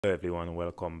Hello everyone,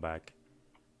 welcome back.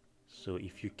 So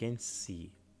if you can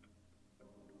see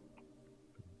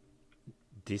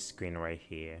this screen right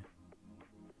here,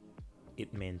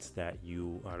 it means that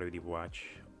you already watch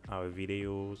our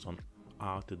videos on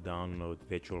how to download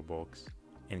VirtualBox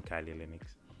and Kali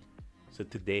Linux. So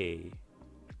today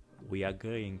we are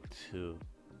going to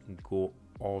go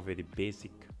over the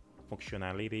basic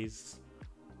functionalities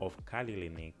of Kali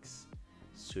Linux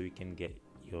so you can get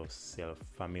yourself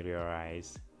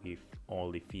familiarized with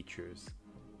all the features.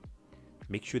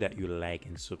 Make sure that you like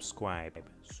and subscribe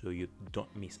so you don't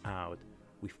miss out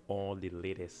with all the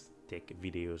latest tech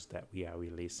videos that we are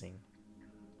releasing.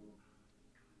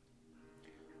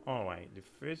 Alright, the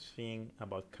first thing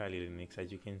about Kali Linux,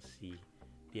 as you can see,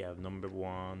 they have number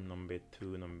 1, number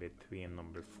 2, number 3, and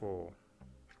number 4.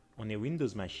 On a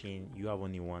Windows machine, you have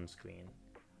only one screen.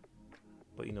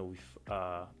 But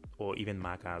or even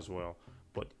Mac as well.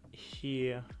 But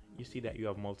here, you see that you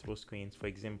have multiple screens. For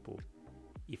example,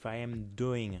 if I am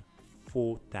doing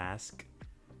 4 tasks,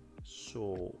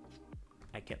 so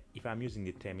if I'm using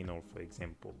the terminal, for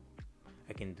example,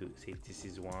 I can say this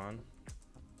is 1,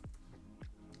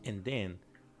 and then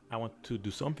I want to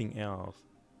do something else.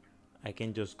 I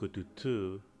can just go to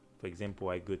 2. For example,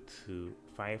 I go to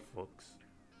Firefox.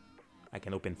 I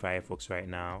can open Firefox right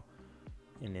now,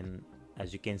 and then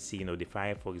as you can see, the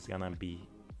Firefox is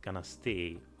gonna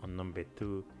stay on number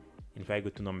 2, and if I go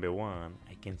to number 1,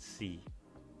 I can see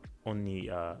only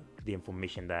the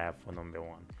information that I have for number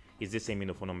 1. It's the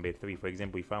same for number 3. For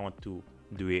example, if I want to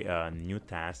do a new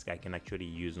task, I can actually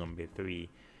use number 3,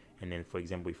 and then for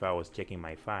example, if I was checking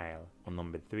my file on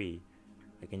number 3,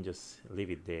 I can just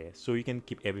leave it there. So you can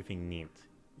keep everything neat.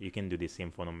 You can do the same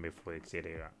for number 4,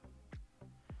 etc.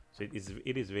 So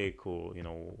it is very cool,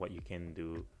 what you can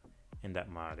do in that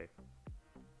matter.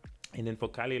 And then for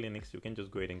Kali Linux, you can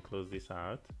just go ahead and close this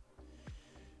out.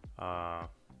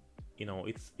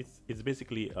 It's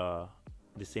basically the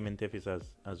same interface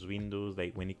as Windows.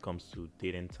 Like when it comes to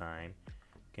date and time,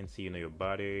 you can see your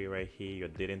battery right here, your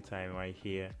date and time right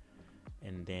here,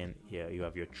 and then you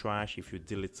have your trash. If you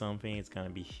delete something, it's gonna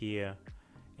be here.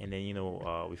 And then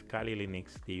with Kali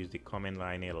Linux, they use the command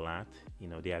line a lot.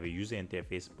 They have a user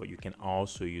interface, but you can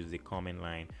also use the command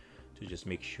line to just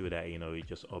make sure that you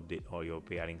just update all your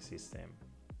operating system.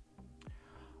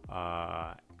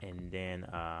 And then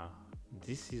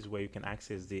this is where you can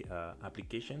access the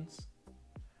applications.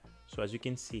 So as you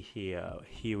can see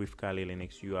here with Kali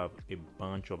Linux, you have a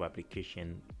bunch of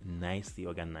applications nicely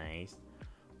organized.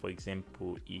 For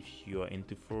example, if you are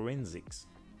into forensics,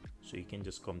 so you can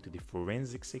just come to the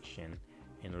forensic section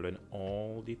and learn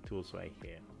all the tools right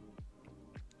here.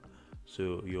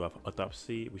 So you have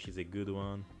autopsy, which is a good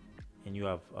one, and you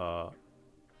have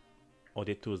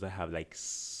other tools that have like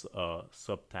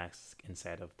subtasks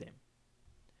inside of them.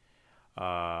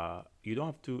 You don't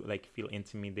have to feel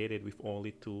intimidated with all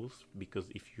the tools, because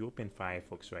if you open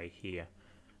Firefox right here,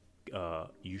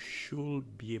 you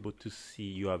should be able to see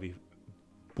you have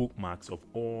bookmarks of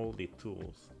all the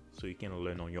tools, so you can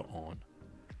learn on your own,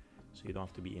 so you don't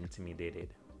have to be intimidated.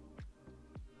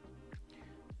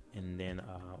 And then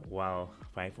while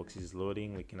Firefox is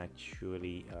loading, we can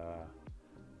actually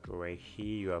go right here.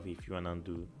 You have, if you want to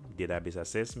do database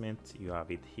assessment, you have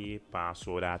it here: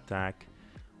 password attack,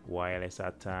 wireless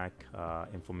attack,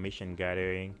 information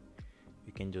gathering.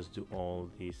 You can just do all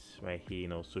this right here.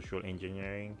 Social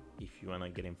engineering, if you want to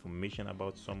get information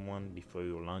about someone before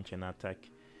you launch an attack,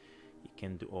 you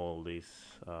can do all this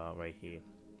right here.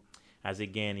 As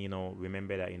again,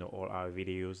 remember that all our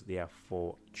videos, they are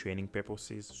for training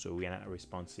purposes, so we are not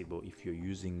responsible if you're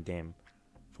using them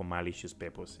for malicious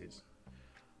purposes.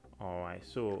 All right,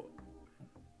 so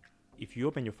if you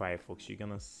open your Firefox, you're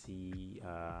gonna see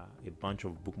a bunch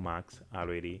of bookmarks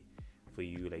already for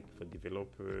you, like for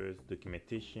developers,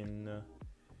 documentation.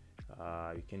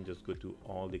 You can just go to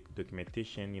all the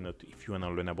documentation. If you want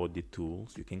to learn about the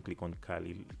tools, you can click on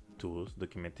Kali tools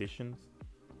documentations,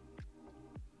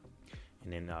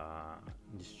 and then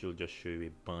this should just show you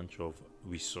a bunch of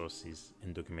resources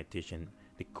and documentation.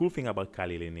 The cool thing about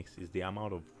Kali Linux is the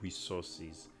amount of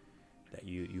resources that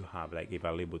you have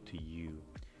available to you.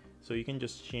 So you can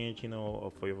just change,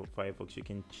 for your Firefox, you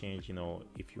can change,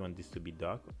 if you want this to be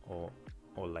dark or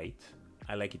light.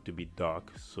 I like it to be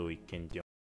dark so it can be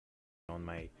on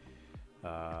my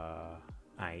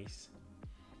eyes.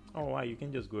 Wow, you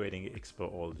can just go ahead and explore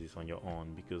all this on your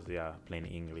own because they are plain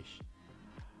English.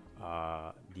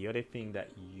 The other thing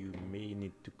that you may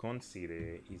need to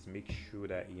consider is make sure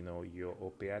that your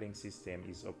operating system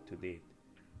is up to date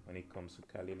when it comes to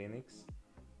Kali Linux.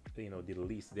 The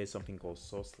list, there's something called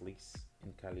source list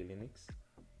in Kali Linux.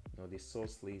 The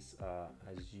source list,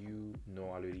 as you know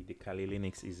already, the Kali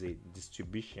Linux is a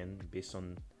distribution based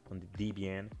on the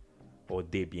Debian or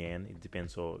Debian. It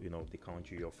depends on the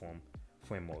country you're from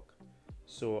framework.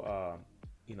 So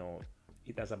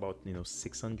it has about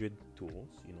 600 tools.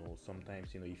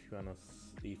 Sometimes if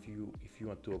you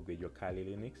want to upgrade your Kali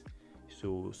Linux,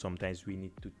 so sometimes we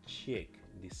need to check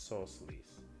the source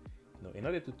list. In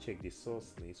order to check the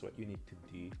source list, what you need to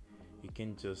do, you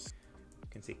can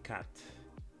say cat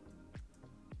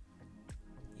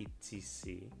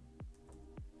etc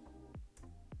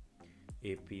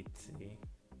apt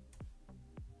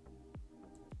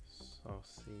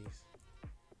sources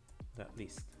that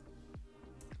list,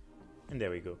 and there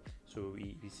we go. So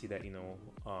we see that the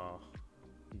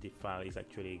file is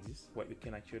actually exists. What you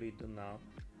can actually do now,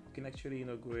 you can actually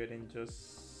go ahead and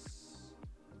just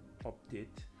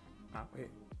update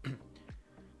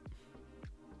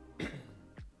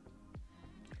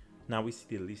now we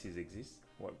see the list is exists.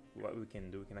 What we can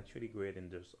do, we can actually go ahead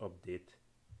and just update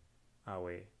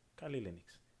our Kali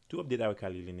Linux. To update our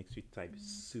Kali Linux, we type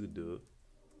sudo.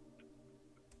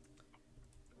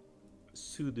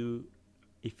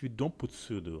 If you don't put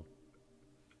sudo,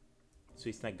 so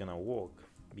it's not gonna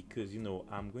work, because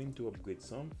I'm going to upgrade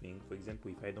something. For example,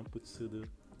 if I don't put sudo,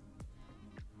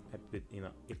 I put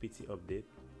apt update,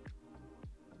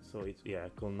 so it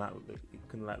could not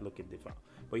look at the file.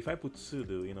 But if I put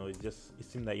sudo, it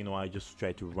seems that I just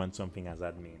try to run something as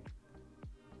admin.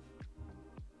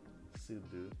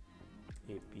 Sudo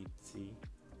apt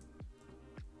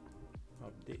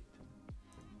update,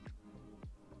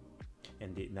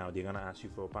 and now they're gonna ask you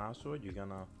for a password. You're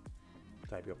gonna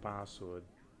type your password.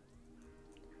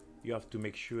 You have to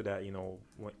make sure that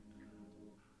when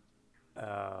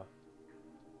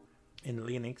in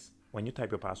Linux, when you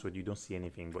type your password, you don't see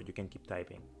anything, but you can keep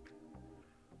typing.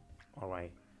 All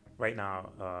right now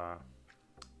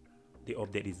the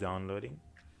update is downloading,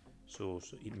 so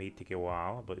it may take a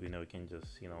while, but we can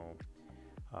just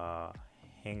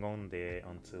hang on there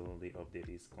until the update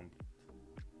is complete.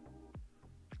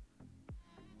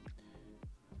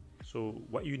 So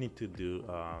what you need to do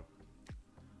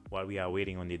while we are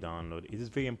waiting on the download, it is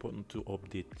very important to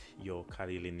update your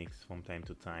Kali Linux from time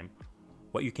to time.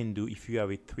 What you can do, if you have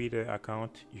a Twitter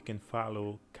account, you can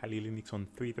follow Kali Linux on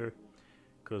Twitter,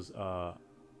 because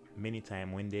many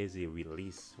times when there's a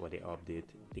release or the update,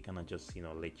 they're gonna just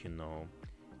let you know,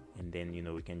 and then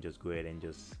we can just go ahead and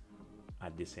just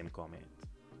add the same comment.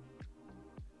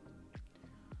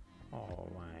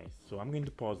 All right, so I'm going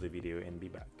to pause the video and be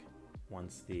back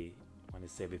once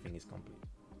everything is complete.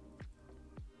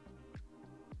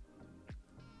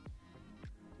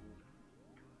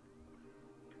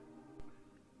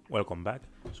 Welcome back.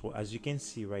 So as you can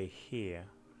see right here,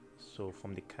 so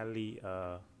from the Kali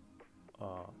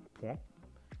prompt,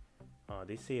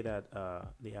 they say that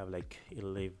they have like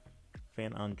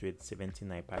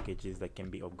 1179 packages that can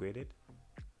be upgraded.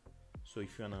 So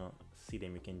if you wanna see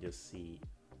them, you can just see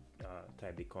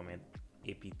type the comment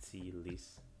apt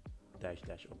list --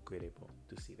 upgradable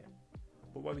to see them.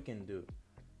 But what we can do,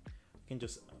 we can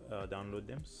just download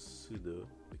them. Sudo,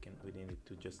 we need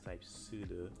to just type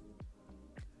sudo.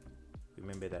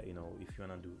 Remember that if you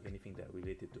want to do anything that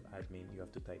related to admin, you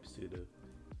have to type sudo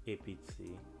apt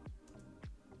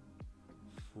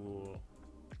full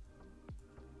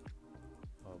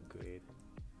upgrade,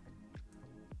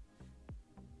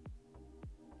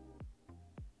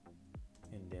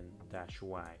 and then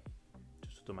 -y,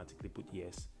 just automatically put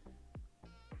yes.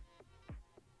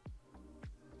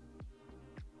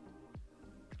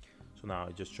 So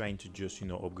now just trying to just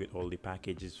upgrade all the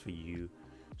packages for you,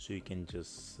 so you can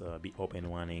just be up and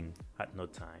running at no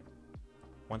time.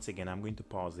 Once again, I'm going to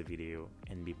pause the video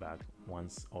and be back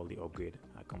once all the upgrades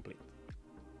are complete.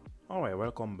 Alright,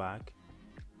 welcome back.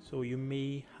 So you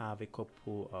may have a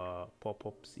couple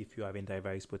pop-ups if you have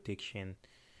antivirus protection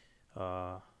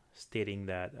stating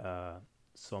that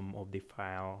some of the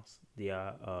files, they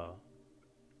are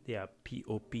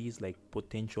POPs, like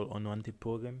potential unwanted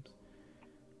programs.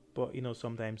 But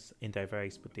sometimes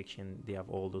antivirus protection, they have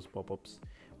all those pop-ups.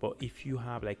 But if you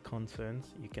have like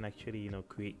concerns, you can actually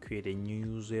create a new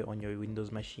user on your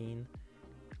Windows machine,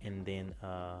 and then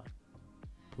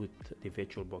put the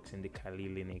VirtualBox and the Kali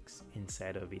Linux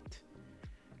inside of it.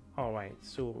 Alright,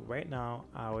 so right now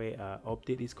our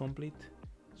update is complete.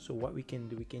 So what we can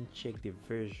do, we can check the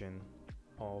version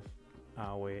of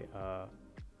our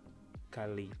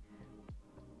Kali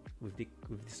with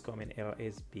this command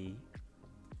lsb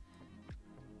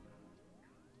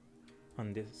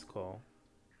 _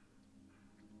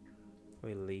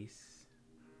 release,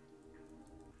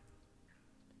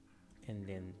 and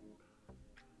then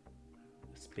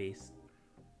space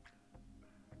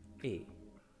A.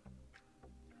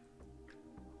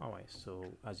 Alright, so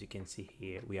as you can see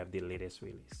here, we have the latest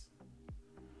release.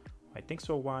 Alright, thanks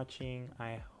for watching.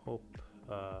 I hope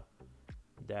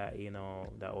that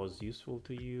that was useful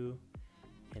to you,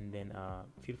 and then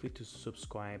feel free to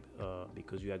subscribe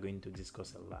because we are going to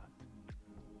discuss a lot.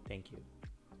 Thank you.